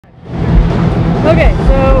Okay,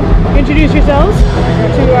 so introduce yourselves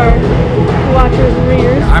to our watchers and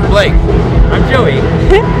readers. I'm Blake. I'm Joey.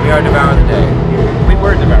 We are Devour the Day. We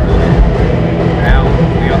were Devour the Day. Now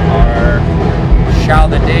we are Shall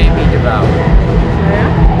the Day Be Devoured?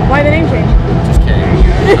 Yeah. Why the name change? Just kidding.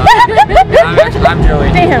 I'm Joey.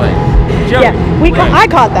 Damn. Joey. Yeah, I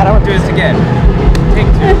caught that. I want do this again. Take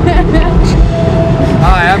two.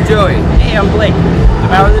 Hi, I'm Joey. Hey, I'm Blake.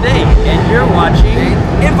 Devour the Day, and you're watching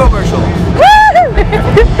Infomercial.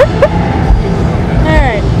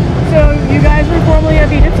 Alright, so you guys were formerly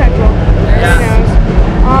of Egypt Central. Yes.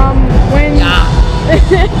 When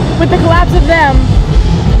with the collapse of them,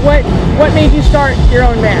 what made you start your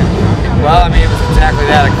own band? Well, I mean, it was exactly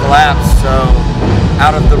that, a collapse. So,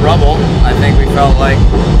 out of the rubble, I think we felt like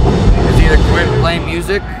it's either quit playing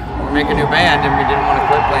music or make a new band, and we didn't want to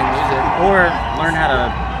quit playing music. or learn how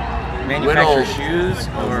to manufacture shoes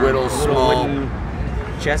or whittle small wooden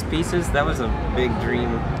chess pieces. That was a big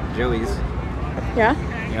dream, Joey's. Yeah?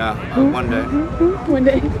 Yeah, one day. One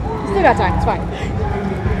day. Still got time, it's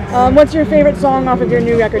fine. What's your favorite song off of your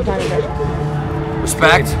new record, Time Impression?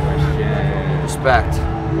 Respect. Respect.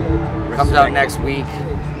 Comes out next week.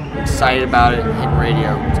 I'm excited about it. Hitting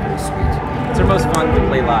radio. It's gonna be sweet. It's our most fun to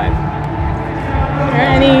play live.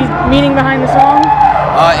 Any meaning behind the song?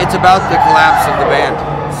 It's about the collapse of the band.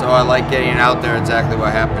 So I like getting it out there exactly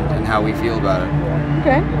what happened and how we feel about it.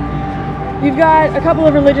 Okay. You've got a couple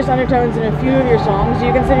of religious undertones in a few of your songs. Do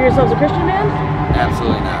you consider yourselves a Christian band?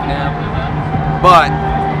 Absolutely not. But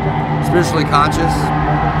spiritually conscious,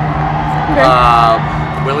 Okay.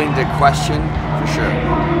 willing to question for sure.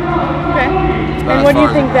 Okay. about And as what do you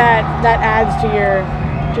far as think I that adds to your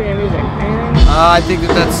music? Anything? I think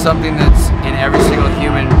that's something that's in every single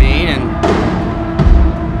human being, and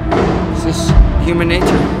it's just human nature.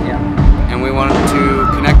 Yeah. And we want to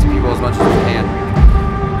connect to people as much as we can.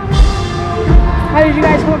 How did you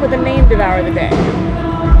guys come up with the name Devour the Day?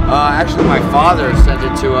 Actually, my father sent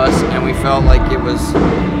it to us, and we felt like it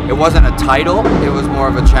wasn't a title, it was more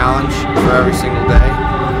of a challenge for every single day.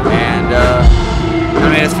 And it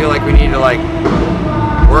made us feel like we need to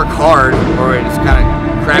work hard, or it's kind of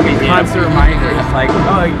crappy being Constant reminders, like,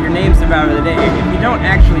 oh, your name's Devour the Day. If you don't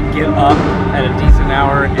actually get up at a decent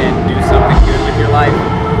hour and do something good with your life,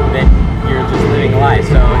 then you're just living a lie.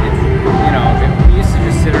 So it's, we used to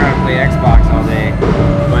just sit around and play Xbox all day,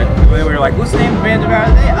 but we were like, what's the name of the band Devour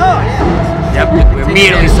the Day? Oh, yeah. Yep, we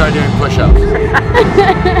immediately started doing push-ups.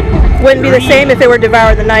 Wouldn't be the same if it were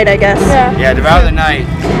Devour the Night, I guess. Yeah, Devour the Night.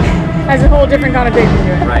 Has a whole different connotation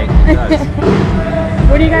to it. Right, it does.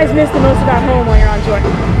 What do you guys miss the most about home while you're on tour?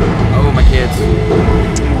 Oh, my kids.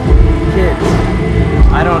 Kids.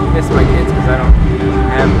 I don't miss my kids because I don't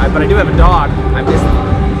have, but I do have a dog. I miss them.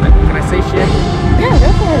 Can I say shit? Yeah,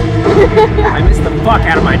 go for it. I miss the fuck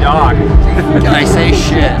out of my dog. Can I say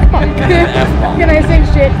shit? F-bomb. Can I say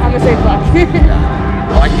shit? I'm gonna say fuck.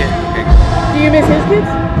 I like it. Okay. Do you miss his kids?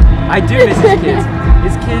 I do miss his kids.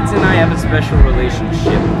 His kids and I have a special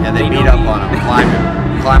relationship. Yeah, they beat up on him, climb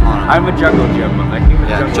on him. I'm a jungle gym. Like,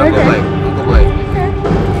 Yeah, Jungle Okay. Blade. Uncle Blade. Okay.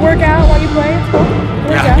 Work out while you play. It's cool.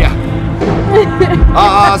 Work out. Yeah.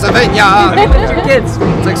 Oh, Savignon! With your kids.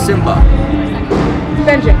 It's like Simba.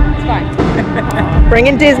 Benjamin. It's fine.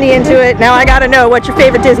 Bringing Disney into it. Now I gotta know, what's your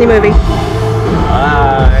favorite Disney movie?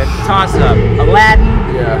 Toss up. Aladdin,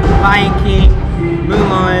 Yeah. Lion King,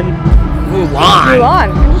 Mulan. Mulan.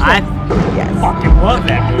 I fucking love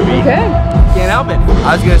that movie. Okay. Can't help it.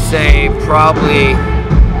 I was gonna say probably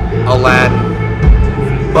Aladdin,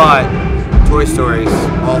 but Toy Stories,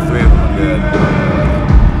 all three of them are good.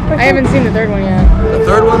 I haven't seen the third one yet. The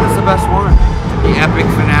third one is the best one. The epic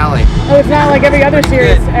finale. Oh, it's not like every other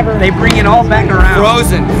series ever. They bring it all back around.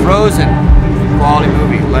 Frozen. Quality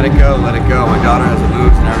movie. Let it go. My daughter has the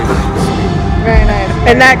moves and everything. Very nice.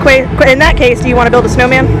 In that case, do you want to build a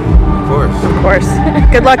snowman? Of course. Of course.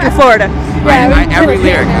 Good luck in Florida. Every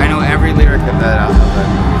lyric. I know every lyric of that out of that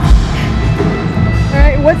movie.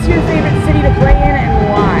 Alright, what's your favorite city to play in and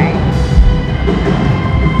why?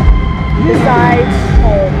 Besides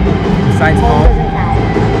home. Besides Home home. doesn't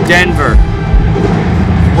count. Denver.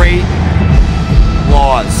 Great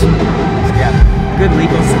laws. Yeah. Good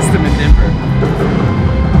legal system in Denver.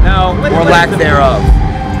 No. Or lack thereof.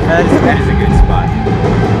 That is a good spot.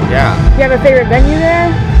 Yeah. Do you have a favorite venue there?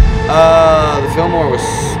 The Fillmore was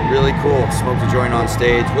really cool. Smoked a joint on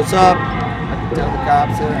stage. What's up? I can tell the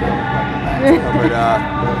cops that. But yeah,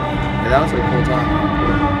 that was a cool time.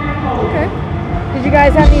 Okay. Did you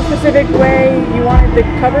guys have any specific way you wanted the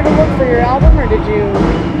cover to look for your album, or did you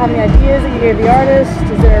have any ideas that you gave the artist?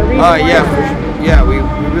 Is there a reason? Yeah, for sure. Yeah, we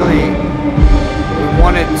really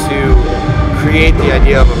wanted to create the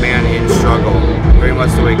idea of a man in and struggle, very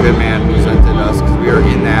much the way Goodman presented us, because we were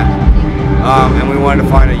in that. And we wanted to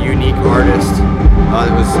find a unique artist that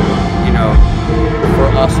was, you know, for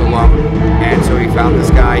us alone. And so we found this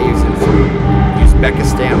guy. He was in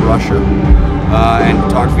Uzbekistan, Russia, and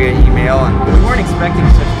talked via email. And we weren't expecting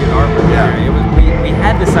such good artwork. Yeah. It was, we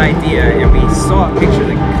had this idea, and we saw a picture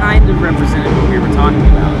that kind of represented what we were talking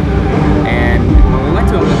about. And when we went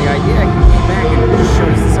to him with the idea, he came back and just showed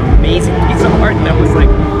us this amazing piece of art that was like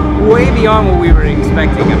way beyond what we were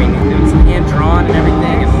expecting. I mean, it was hand drawn and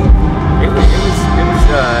everything, and it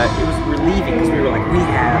was relieving because we were like, we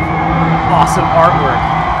have awesome artwork.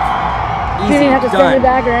 You didn't have to send it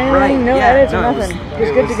back or anything, right. no edits or nothing.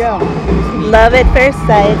 Just good to go. Love at first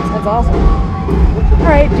sight. That's awesome. All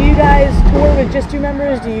right, do you guys tour with just 2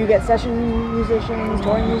 members? Do you get session musicians,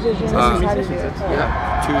 touring musicians? How do you do it?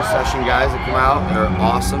 Yeah, 2 session guys that come out. They're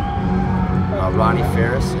awesome. Ronnie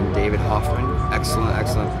Ferris and David Hoffman,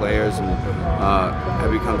 excellent players, and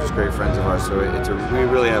have become just great friends of ours. So we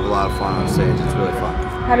really have a lot of fun on stage. It's really fun.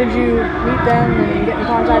 How did you meet them and get in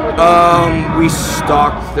contact with them? We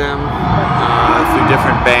stalked them through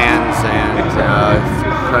different bands and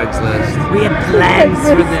through Craigslist. We had plans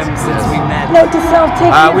for them since we met. Note to self,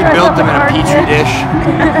 take We built them in a petri dish.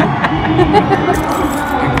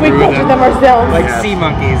 We pictured them ourselves. Like sea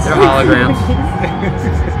monkeys. They're holograms.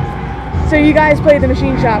 So you guys played the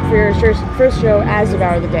Machine Shop for your first show as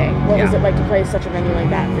Devour the Day. What was it like to play such a venue like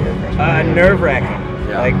that for your first show? Nerve-wracking.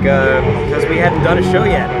 Yeah. Like, because we hadn't done a show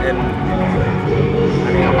yet, and I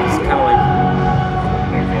mean, it's kind of like.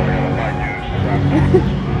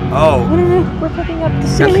 Oh. We're picking up the Got the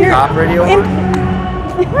singer. cop radio on?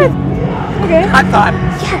 Okay. I thought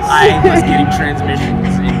I was getting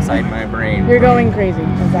transmissions inside my brain. You're going crazy.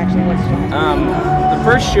 That's actually what's going on. The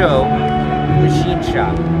first show, Machine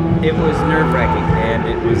Shop, it was nerve-wracking, and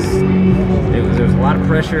there was a lot of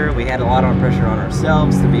pressure. We had a lot of pressure on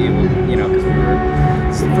ourselves to be able, you know, because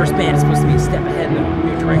it's the first band. It's supposed to be a step ahead in a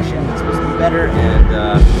new direction. It's supposed to be better, and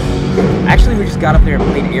actually we just got up there and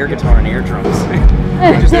played air guitar and air drums.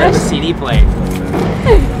 We just had a CD played.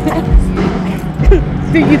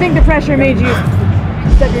 Do you think the pressure made you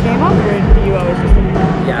step your game up, or do you always just think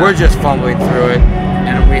Yeah. We're just fumbling through it,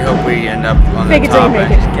 and we hope we end up on Fake the it till top you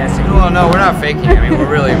make end. it. Guessing. Well, no, we're not faking it. I mean, we're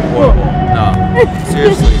really horrible. No,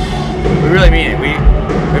 seriously. We really mean it. We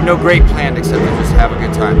have no great plan except to just have a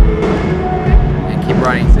good time and keep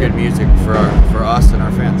writing good music for us and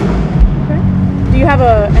our fans. Okay. Do you have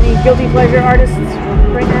any guilty pleasure artists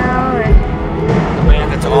right now? Or? The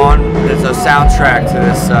band that's a soundtrack to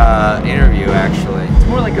this interview, actually. It's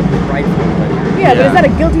more like a prideful pleasure. Yeah, but is that a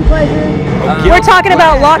guilty pleasure? We're talking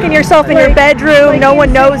about locking yourself in your bedroom. No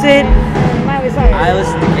one knows it. Miley Cyrus. I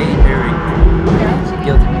listen to Katy Perry. Yeah. It's a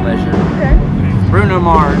guilty pleasure. Okay. Bruno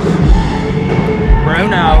Mars.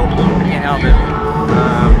 Bruno. I can't help it.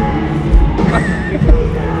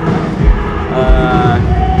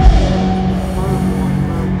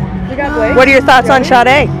 We got Blake. What are your thoughts on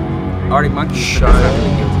Sade? Arctic Monkeys. Shut but that's up. not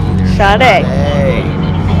really guilty either. Sade. Hey.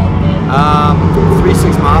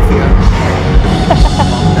 3-6 Mafia.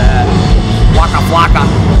 Waka Flocka.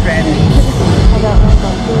 Okay.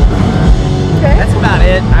 That's about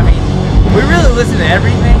it. I mean, we really listen to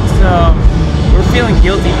everything, so we're feeling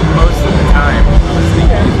guilty most of the time.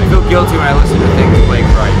 I feel guilty when I listen to things Blake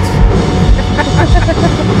writes.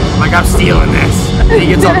 Like, I'm stealing this. And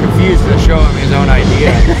he gets all confused to show him his own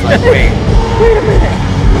idea. It's like, wait. Wait a minute.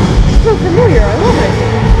 It's so familiar. I love it.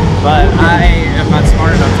 But I am not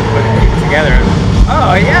smart enough to put it together.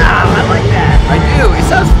 Oh yeah, I like that. I do. It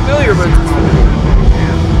sounds familiar, but it's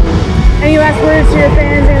Any last words to your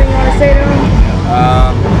fans? Anything you want to say to them?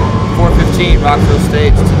 4:15 Rockville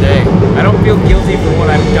stage today. I don't feel guilty for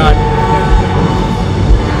what I've done.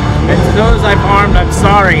 And to those I've harmed, I'm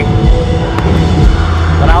sorry.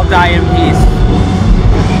 But I'll die in peace.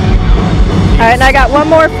 All right, and I got one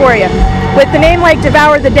more for you. With the name like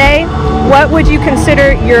Devour the Day, what would you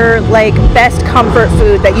consider your like best comfort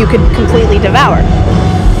food that you could completely devour?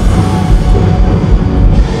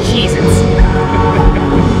 Jesus.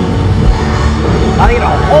 I'll eat a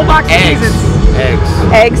whole box of Eggs. cheeses. Eggs.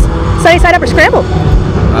 Eggs, sunny side up or scrambled?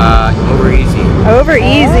 Over easy. Over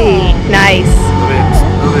easy. Nice. A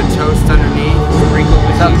little bit of toast underneath. Sprinkled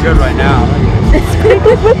with sounds good right now.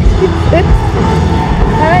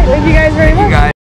 All right. Thank you guys very much. You guys.